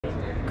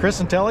Chris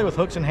and Telly with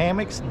Hooks and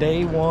Hammocks,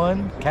 Day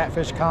 1,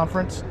 Catfish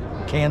Conference,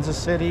 Kansas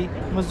City,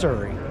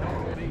 Missouri.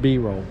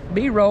 B-roll.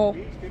 B-roll.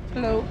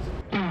 Hello.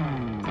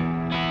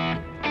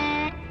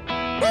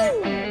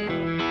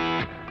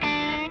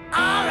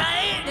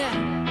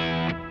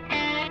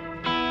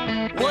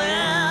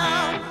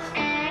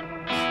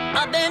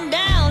 I've been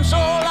down so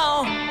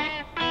long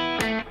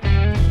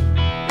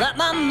that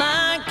my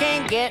mind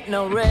can't get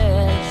no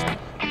rest.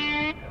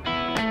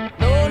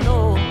 No,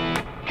 no.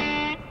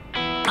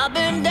 I've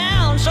been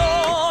down so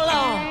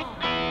long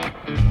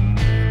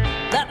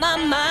that my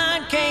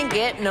mind can't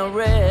get no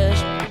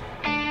rest.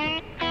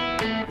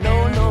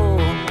 No, no.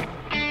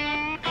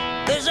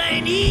 This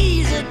ain't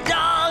easy,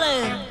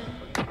 darling,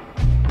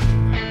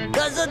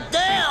 'cause the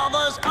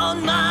devil's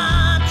on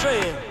my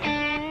trail.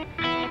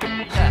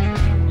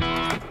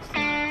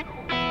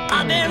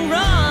 I've been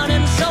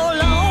running so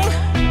long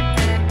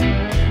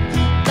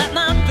that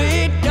my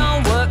feet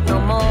don't work no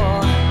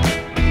more.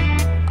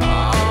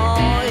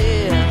 Oh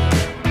yeah,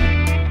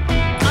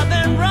 I've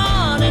been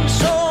running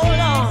so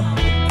long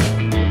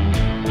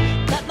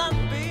that my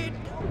feet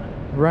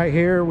don't... Right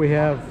here we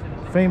have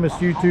famous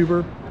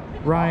YouTuber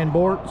Ryan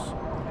Bortz.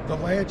 The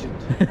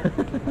legend.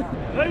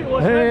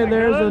 Hey,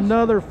 there's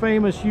another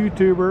famous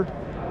YouTuber.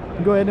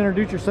 Go ahead and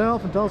introduce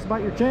yourself and tell us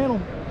about your channel.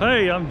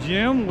 Hey, I'm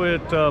Jim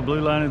with Blue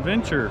Line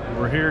Adventure.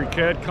 We're here at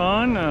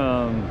CatCon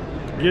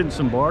getting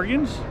some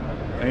bargains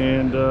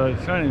and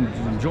trying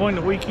to enjoy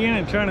the weekend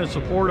and trying to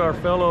support our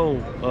fellow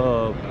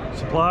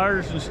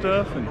suppliers and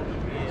stuff. And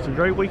it's a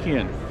great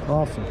weekend.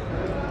 Awesome.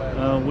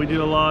 We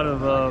do a lot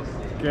of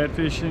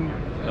catfishing,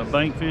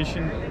 bank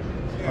fishing,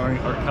 our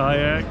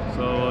kayak.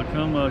 So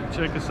come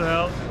check us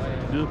out,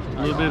 do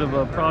a little bit of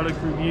a product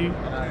review.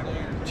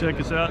 Check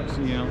us out,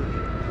 so, you know,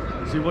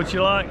 see what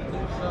you like.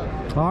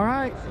 All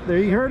right, there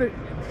you heard it,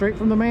 straight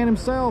from the man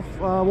himself.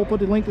 We'll put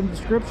the link in the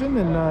description,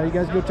 and you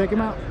guys go check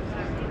him out.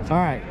 All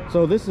right,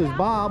 so this is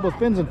Bob with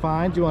Fins and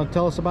Finds. You want to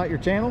tell us about your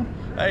channel?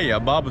 Hey,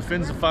 Bob with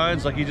Fins and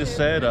Finds, like you just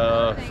said.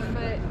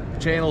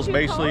 Channel's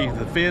basically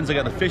the fins. I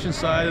got the fishing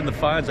side, and the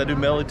finds I do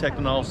melee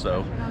teching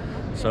also.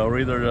 So we're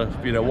either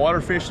you know,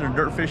 water fishing or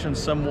dirt fishing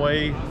some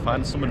way,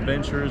 find some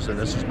adventures, and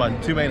this is my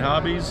two main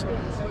hobbies.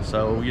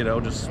 So, you know,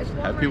 just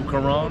have people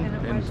come around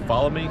and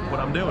follow me what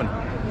I'm doing.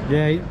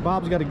 Yeah,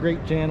 Bob's got a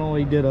great channel.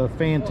 He did a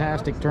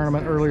fantastic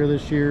tournament earlier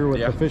this year with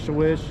the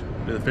Fish-A-Wish.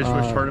 Did the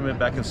Fish-A-Wish tournament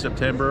back in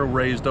September,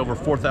 raised over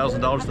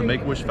 $4,000 to the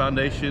Make-A-Wish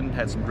Foundation,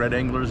 had some great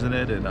anglers in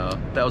it, and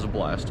that was a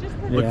blast.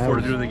 Looking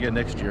forward to doing it again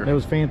next year. It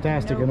was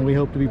fantastic, and we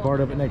hope to be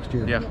part of it next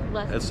year. Yeah,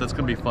 it's going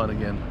to be fun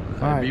again.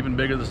 Right. Even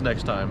bigger this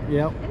next time.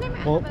 Yep.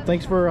 Well,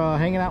 thanks for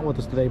hanging out with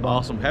us today, Bob.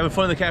 Awesome. Having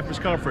fun at the Catfish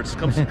Conference.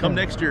 Come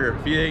next year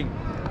if you ain't,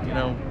 you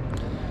know,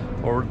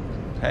 or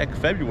heck,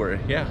 February.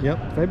 Yeah.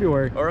 Yep,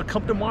 February. Or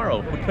come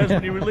tomorrow. Depends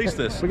when you release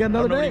this. We got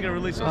another day. When you gonna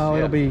release this. Oh,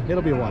 it'll be a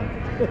while.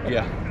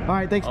 Yeah. All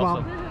right, thanks,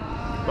 awesome.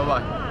 Bob.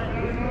 Bye-bye.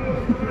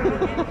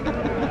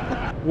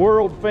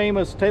 World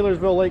famous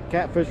Taylorsville Lake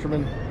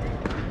catfisherman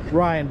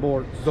Ryan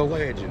Bortz. The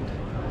legend.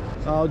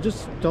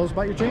 Just tell us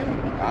about your channel.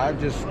 I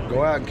just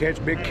go out and catch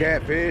big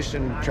catfish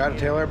and try to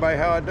tell everybody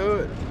how I do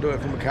it. Do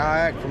it from a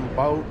kayak, from a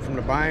boat, from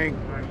the bank.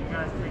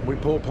 We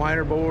pull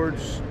planer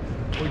boards.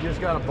 We just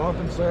got a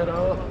bumping set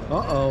up.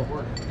 Uh-oh.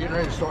 We're getting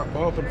ready to start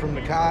bumping from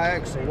the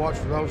kayak, so watch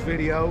for those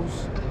videos.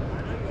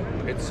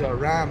 It's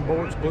Ryan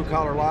Bortz, Blue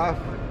Collar Life.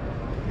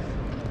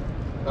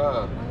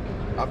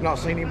 I've not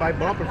seen anybody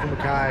bumping from a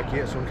kayak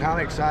yet, so I'm kind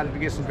of excited to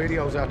get some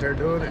videos out there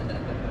doing it.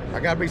 I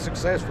got to be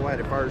successful at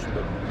it first,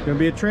 but gonna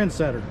be a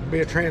trendsetter.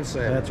 Be a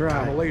trendsetter. That's right.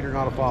 I'm a leader,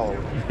 not a follower.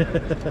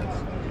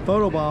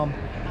 Photobomb.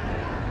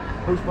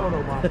 Who's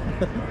photobomb?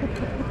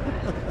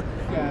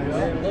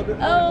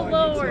 Oh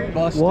Lord!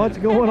 Busted. What's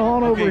going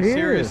on over here?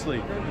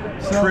 Seriously,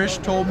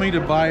 Trish told me to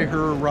buy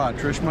her a rod.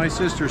 Trish, my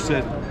sister,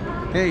 said,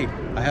 "Hey,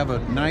 I have a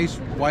nice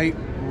white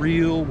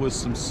reel with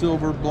some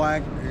silver,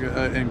 black,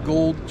 and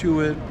gold to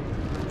it.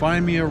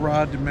 Find me a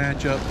rod to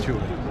match up to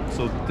it."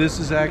 So this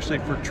is actually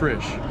for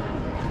Trish.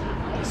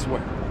 I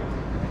swear.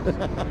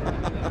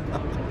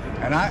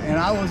 And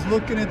I was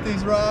looking at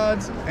these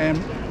rods, and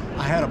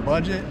I had a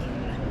budget,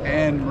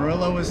 and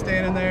Murillo was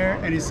standing there,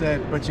 and he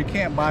said, "But you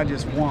can't buy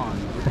just one."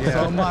 Yeah.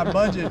 So my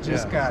budget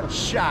just got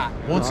shot.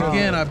 Once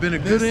again, I've been a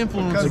good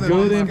influence. A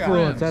good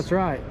influence, that's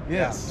right.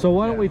 Yes. So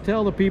why don't we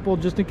tell the people,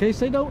 just in case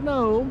they don't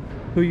know,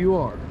 who you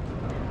are?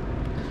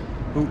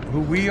 Who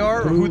we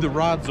are, or who the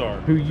rods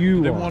are? Who you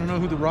are. They want to know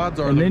who the rods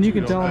are. And then you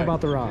can tell them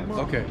about the rods.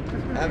 Okay.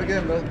 Have a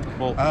good one.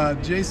 Well,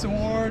 Jason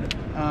Ward.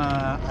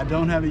 I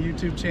don't have a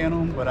YouTube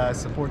channel, but I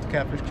support the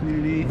catfish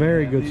community.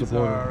 Very good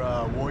supporter.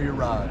 supporter. These are Warrior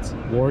Rods.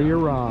 Warrior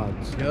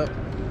Rods. Yep.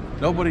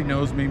 Nobody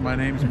knows me. My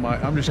name's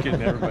Mike. I'm just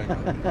kidding, everybody.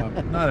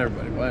 Not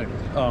everybody, but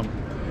anyway.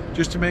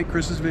 Just to make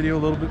Chris's video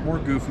a little bit more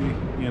goofy,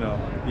 you know,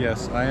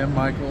 yes, I am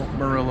Michael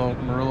Murillo,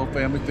 Murillo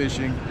Family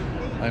Fishing.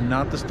 I'm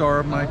not the star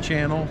of my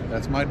channel.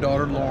 That's my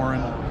daughter,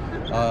 Lauren.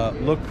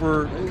 Look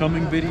for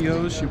coming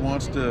videos. She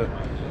wants to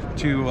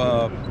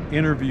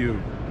interview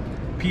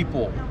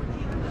people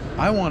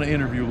I want to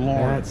interview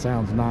Lauren. That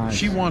sounds nice.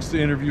 She wants to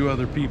interview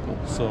other people,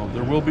 so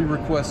there will be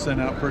requests sent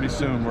out pretty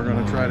soon. We're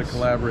going to try to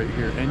collaborate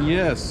here. And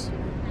yes,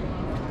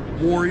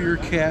 Warrior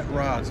Cat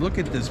rods. Look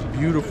at this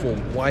beautiful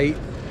white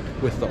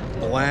with the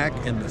black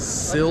and the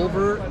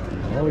silver.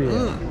 Oh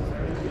yeah.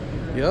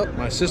 Yep,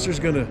 my sister's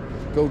going to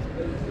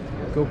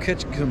go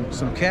catch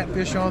some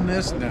catfish on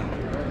this now.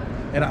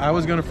 And I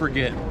was going to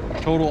forget.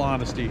 Total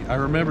honesty. I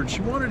remembered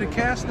she wanted to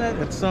cast that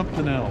at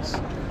something else.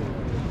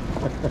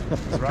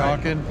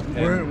 Talking.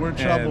 We're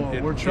trouble.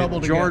 We're trouble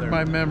It jarred together.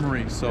 my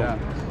memory, so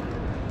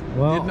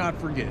Well, did not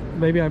forget.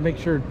 maybe I make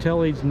sure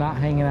Telly's not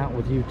hanging out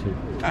with you two,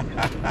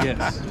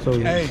 Yes. so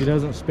Hey, she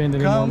doesn't spend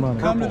any more money.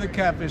 Come to the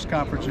Catfish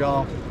Conference,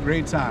 y'all.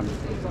 Great time.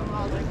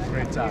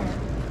 Great time.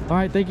 All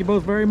right, thank you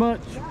both very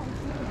much.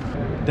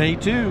 Day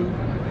 2,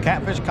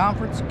 Catfish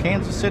Conference,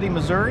 Kansas City,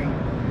 Missouri.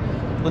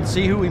 Let's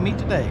see who we meet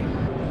today.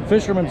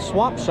 Fisherman's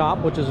Swap Shop,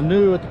 which is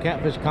new at the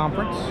Catfish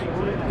Conference.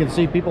 You can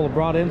see people have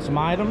brought in some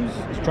items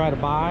to try to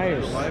buy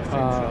or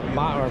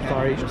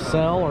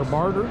sell or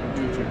barter.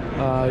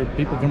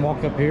 People can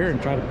walk up here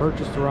and try to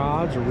purchase the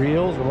rods or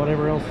reels or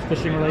whatever else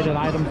fishing related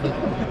items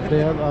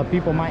that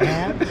people might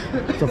have.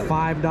 It's a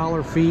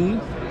 $5 fee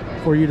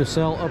for you to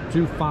sell up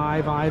to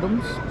 5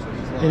 items.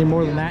 Any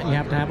more than that, you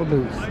have to have a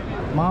booth.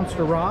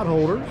 Monster rod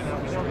holders.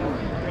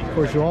 Of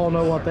course, you all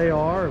know what they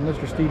are.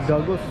 Mr. Steve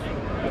Douglas,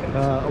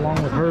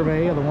 along with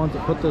Hervé, are the ones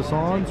that put this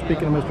on.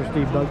 Speaking of Mr.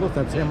 Steve Douglas,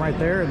 that's him right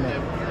there in the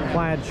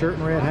plaid shirt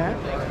and red hat.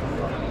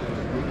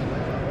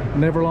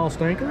 Never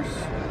Lost Anchors.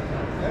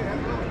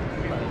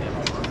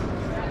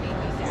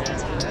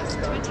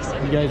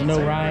 You guys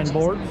know Ryan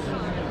Boards.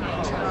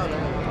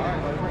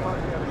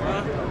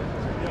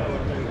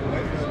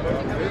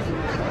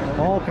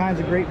 All kinds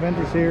of great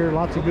vendors here.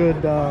 Lots of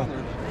good,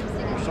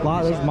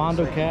 there's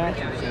Mondo Cat.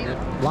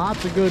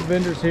 Lots of good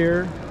vendors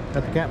here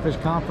at the Catfish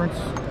Conference,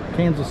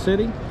 Kansas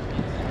City.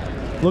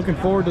 Looking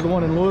forward to the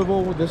one in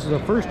Louisville. This is the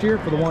first year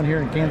for the one here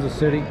in Kansas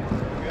City.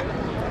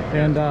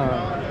 And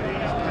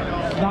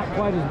it's not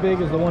quite as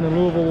big as the one in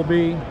Louisville will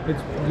be.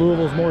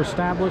 Louisville's more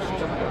established.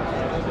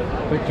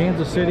 But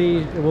Kansas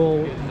City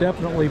will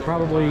definitely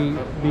probably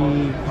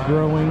be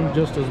growing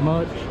just as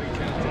much.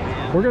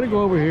 We're gonna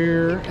go over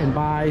here and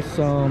buy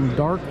some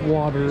dark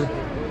water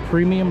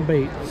premium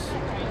baits.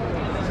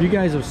 You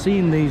guys have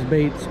seen these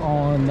baits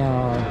on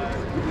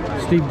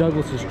Steve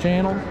Douglas's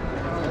channel.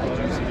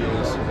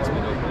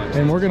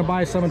 And we're gonna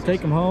buy some and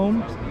take them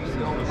home.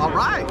 All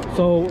right.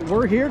 So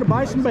we're here to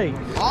buy some baits.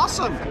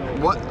 Awesome.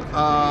 What?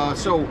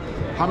 So,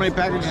 how many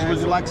packages would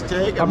you like to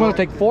take? I'm gonna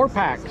take 4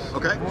 packs.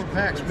 Okay. 4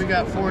 packs. We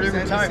got 4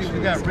 different types. We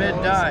got red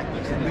dye.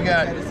 We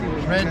got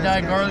red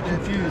dye garlic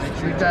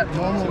infused. We got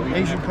normal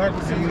Asian carp,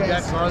 and we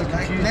got garlic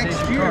infused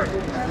Asian carp.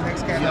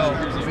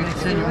 So, we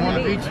said you one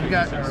of each. We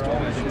got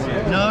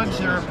nugs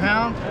that are a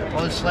pound.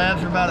 All the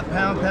slabs are about a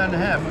pound, pound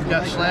and a half. We've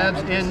got slabs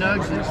and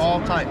nugs in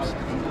all types.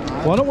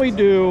 Why don't we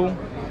do?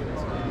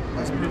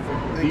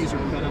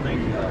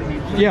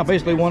 Yeah,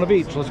 basically one of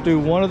each. Let's do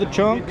one of the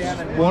chunks,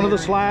 one of the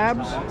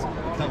slabs.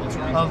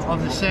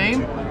 Of the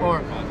same, or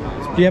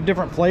do you have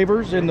different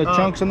flavors in the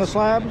chunks and the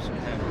slabs?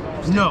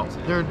 no?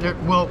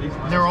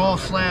 They're all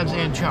slabs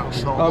and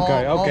chunks. So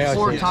Okay, all I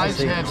 4 see, I types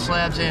see. have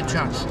slabs and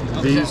chunks.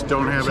 These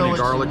don't have So any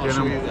it's- garlic in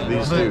them.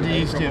 These But do.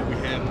 these do.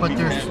 But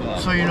there's,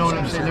 so you know what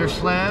I'm saying, there's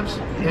slabs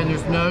and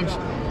there's nugs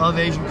of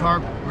Asian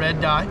carp,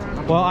 red dye.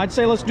 Well, I'd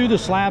say let's do the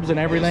slabs and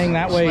everything.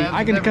 That way Slabs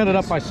I can and cut it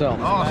up everything. myself.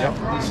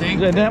 Awesome. See?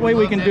 And that way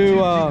we can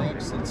do,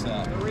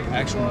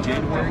 Actually,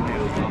 January.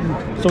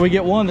 so we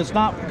get one that's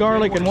not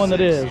garlic and one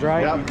that is,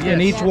 right? Yep. In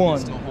each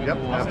one. Yep,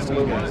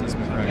 absolutely.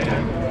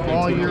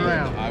 All year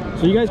round.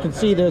 So you guys can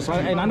see this,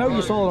 and I know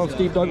you saw it on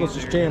Steve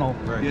Douglas's channel.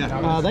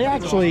 They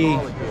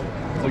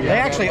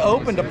actually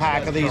opened a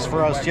pack of these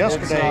for us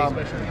yesterday,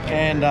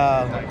 and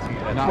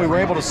we were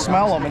able to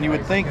smell them, and you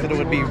would think that it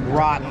would be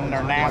rotten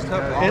or nasty.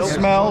 It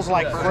smells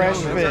like fresh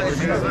fish.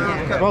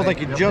 It smells like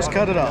you just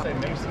cut it up.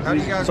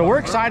 So we're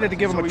excited to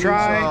give them a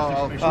try.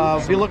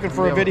 Be looking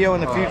for a video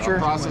in the future,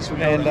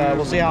 and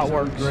we'll see how it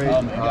works. I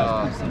don't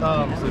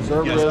know if you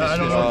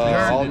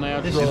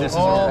heard, this is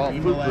all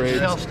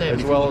self-stable.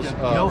 as well as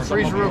no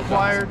freezer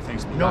required,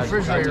 no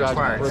refrigerator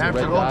required.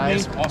 After opening,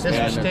 this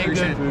will stay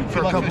good for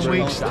a couple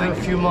weeks to a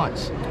few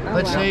months.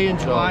 Let's say in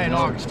July and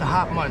August, the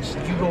hot months,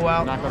 if you go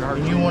out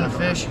and you want to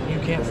fish, you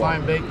can't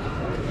find bait,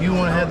 you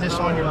want to have this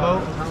on your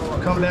boat,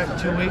 come back in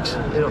 2 weeks,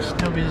 it'll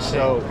still be the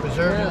same.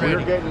 Preserved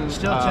and ready.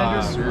 Still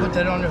tender, you put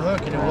that on your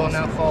hook and it will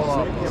not fall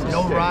off.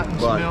 No rotten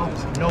smell,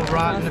 no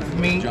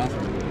rotten meat,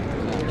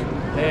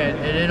 and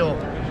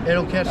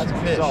it'll catch some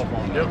fish.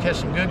 It'll catch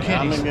some good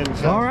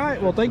kitties. All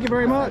right, well, thank you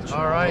very much.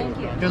 All right,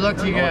 good luck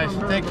to you guys.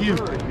 Thank you.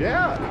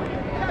 yeah.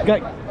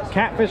 Got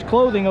Catfish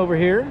clothing over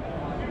here.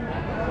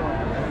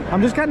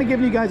 I'm just kind of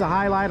giving you guys a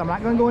highlight. I'm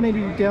not going to go into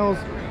any details.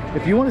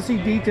 If you want to see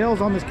details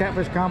on this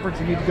Catfish Conference,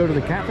 you need to go to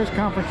the Catfish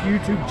Conference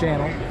YouTube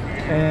channel.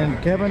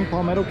 And Kevin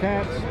Palmetto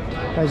Cats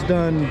has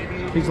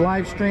he's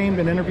live streamed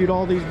and interviewed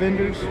all these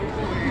vendors.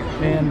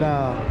 And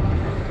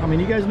I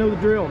mean, you guys know the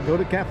drill. Go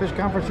to Catfish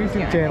Conference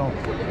YouTube channel.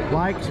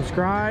 Like,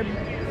 subscribe.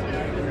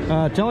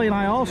 Telly and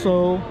I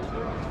also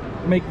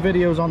make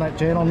videos on that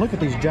channel, and look at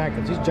these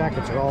jackets. These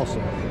jackets are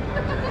awesome.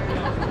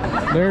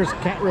 There's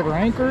Cat River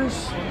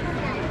anchors.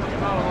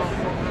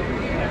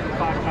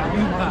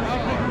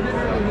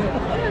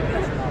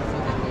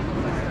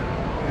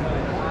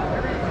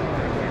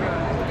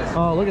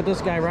 Oh, look at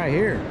this guy right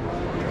here.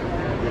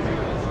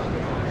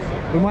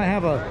 We might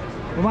have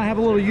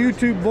a little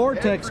YouTube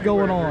vortex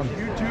going on.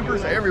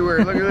 YouTubers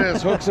everywhere. Look at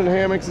this. Hooks and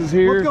Hammocks is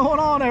here. What's going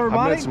on,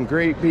 everybody? I met some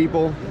great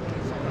people.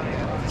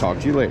 Talk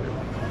to you later.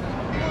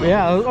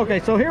 Yeah,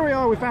 okay, so here we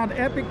are. We found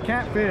Epic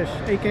Catfish,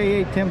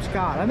 aka Tim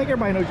Scott. I think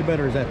everybody knows you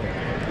better as Epic.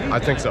 I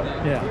think so.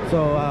 Yeah,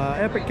 so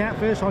Epic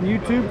Catfish on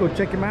YouTube. Go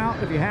check him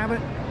out if you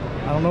haven't.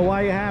 I don't know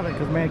why you haven't,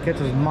 because man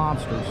catches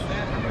monsters.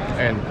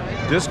 And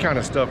this kind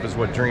of stuff is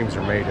what dreams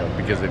are made of,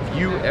 because if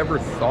you ever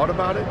thought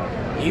about it,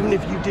 even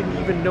if you didn't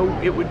even know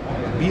it would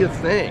be a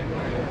thing,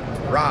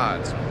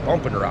 rods,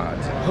 bumping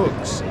rods,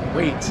 hooks,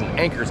 weights, and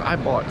anchors, I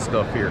bought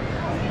stuff here.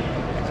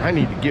 I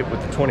need to get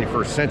with the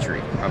 21st century,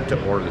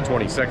 or the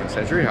 22nd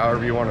century,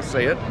 however you want to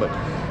say it. But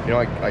you know,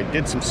 I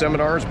did some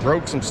seminars,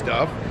 broke some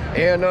stuff,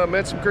 and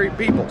met some great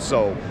people.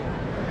 So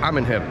I'm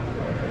in heaven.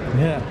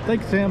 Yeah,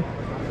 thanks, Tim.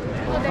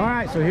 All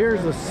right, so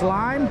here's the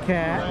Slime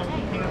Cat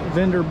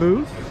vendor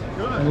booth,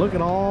 and look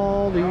at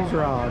all these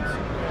rods.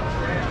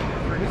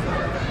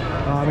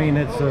 I mean,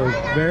 it's a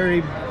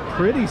very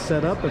pretty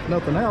setup, if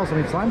nothing else. I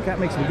mean, Slime Cat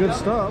makes some good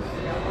stuff.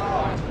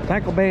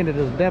 Tackle Bandit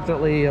is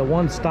definitely a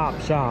one-stop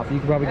shop. You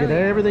can probably get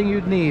everything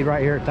you'd need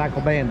right here at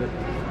Tackle Bandit.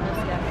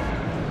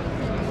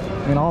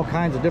 I mean, all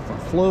kinds of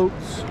different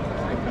floats.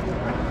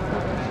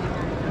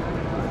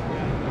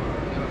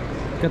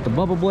 Got the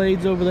bubble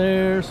blades over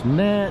there, some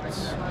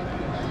nets.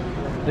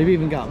 They've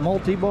even got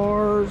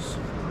multi-bars,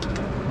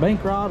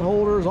 bank rod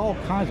holders, all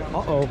kinds of...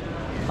 Uh-oh.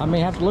 I may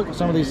have to look at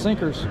some of these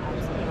sinkers.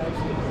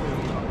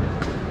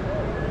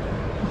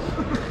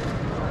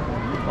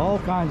 All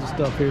kinds of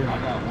stuff here.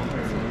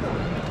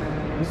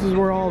 This is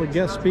where all the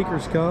guest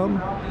speakers come,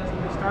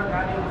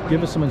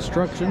 give us some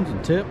instructions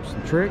and tips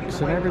and tricks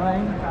and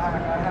everything.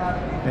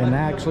 And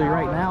actually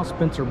right now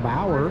Spencer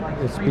Bauer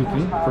is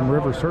speaking from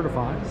River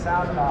Certified.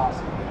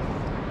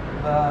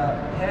 The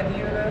head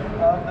unit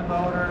of the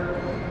motor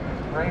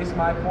raised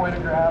my point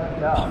of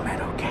gravity up.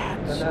 Palmetto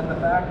cats. And then the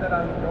fact that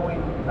I'm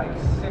going like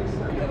 6.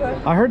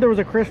 I heard there was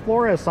a Chris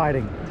Flores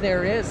sighting.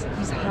 There is.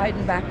 He's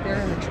hiding back there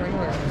in the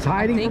trailer. He's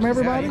hiding from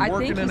everybody? He's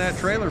working in that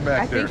trailer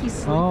back there. I think he's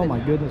sleeping. Oh my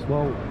goodness.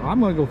 Well,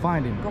 I'm going to go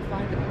find him. Go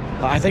find him.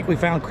 I think we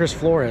found Chris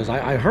Flores.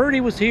 I heard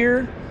he was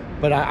here,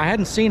 but I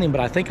hadn't seen him, but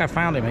I think I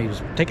found him. He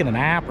was taking a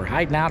nap or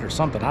hiding out or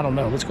something. I don't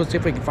know. Let's go see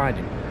if we can find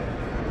him.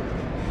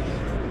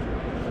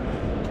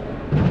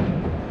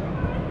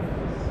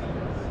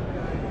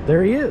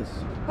 There he is.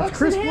 It's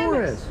Chris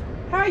Flores.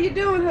 How you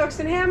doing, Hooks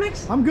and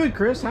Hammocks? I'm good,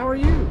 Chris. How are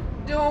you?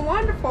 Doing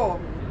wonderful.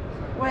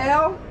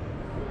 Well,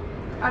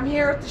 I'm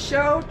here at the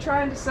show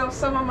trying to sell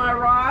some of my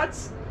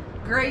rods.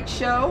 Great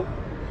show.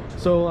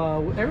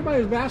 So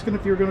everybody was asking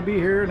if you were going to be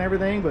here and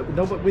everything, but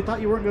no, but we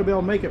thought you weren't going to be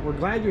able to make it. We're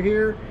glad you're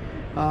here.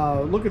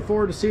 Looking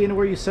forward to seeing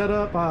where you set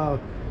up.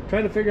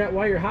 Trying to figure out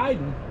why you're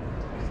hiding.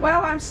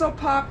 Well, I'm so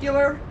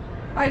popular.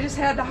 I just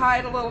had to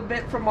hide a little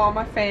bit from all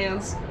my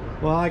fans.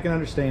 Well, I can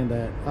understand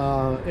that.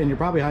 And you're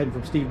probably hiding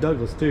from Steve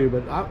Douglas too,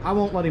 but I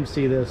won't let him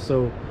see this.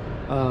 So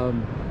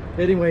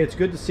anyway, it's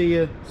good to see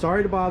you.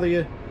 Sorry to bother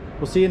you.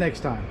 We'll see you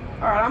next time.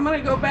 All right, I'm going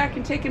to go back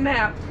and take a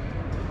nap.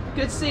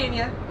 Good seeing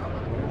you.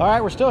 All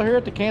right, we're still here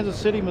at the Kansas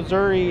City,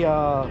 Missouri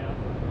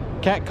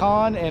Cat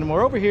Con, and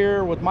we're over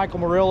here with Michael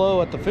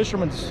Murillo at the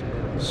Fisherman's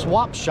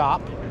Swap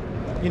Shop.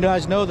 You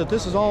guys know that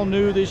this is all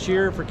new this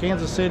year for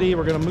Kansas City.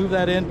 We're going to move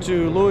that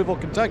into Louisville,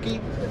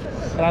 Kentucky,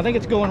 and I think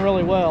it's going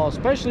really well,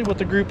 especially with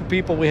the group of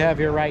people we have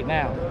here right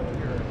now.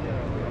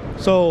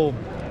 So,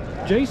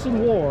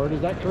 Jason Ward,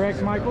 is that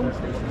correct, Michael?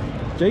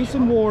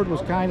 Jason Ward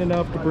was kind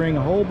enough to bring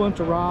a whole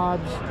bunch of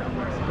rods.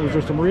 Was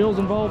there some reels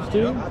involved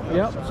too?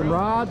 Yep, some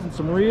rods and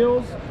some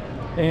reels.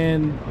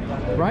 And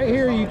right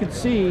here you can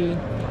see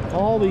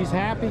all these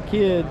happy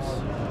kids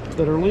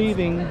that are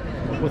leaving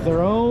with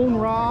their own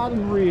rod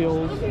and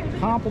reels,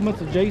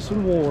 compliments of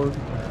Jason Ward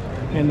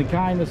and the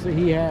kindness that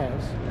he has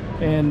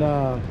and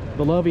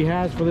the love he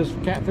has for this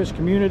catfish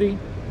community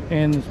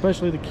and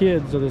especially the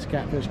kids of this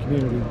catfish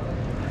community.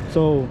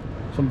 So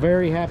some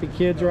very happy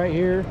kids right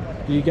here.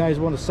 Do you guys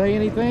want to say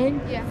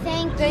anything? Yeah.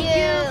 Thank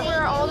you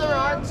for all the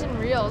rods and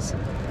reels.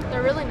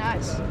 They're really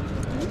nice.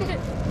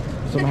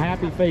 Some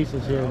happy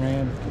faces here,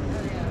 man.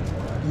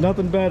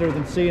 Nothing better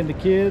than seeing the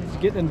kids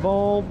getting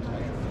involved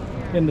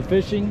in the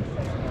fishing,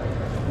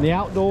 in the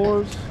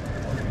outdoors.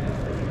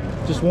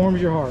 Just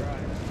warms your heart.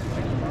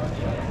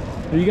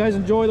 Do you guys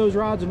enjoy those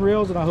rods and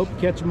reels? And I hope you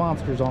catch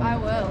monsters on them. I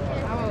will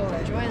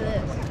enjoy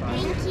this.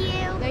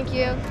 Thank you. Thank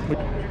you.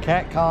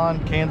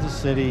 CatCon Kansas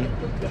City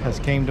has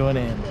came to an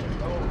end.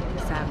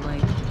 Sadly.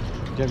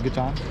 Did you have a good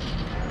time?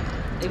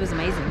 It was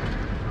amazing.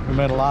 We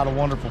met a lot of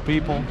wonderful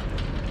people,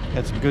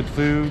 had some good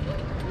food,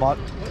 bought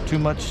too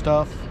much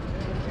stuff,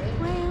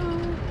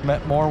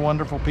 met more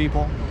wonderful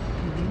people.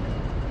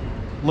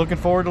 Looking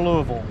forward to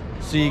Louisville.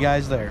 See you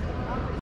guys there.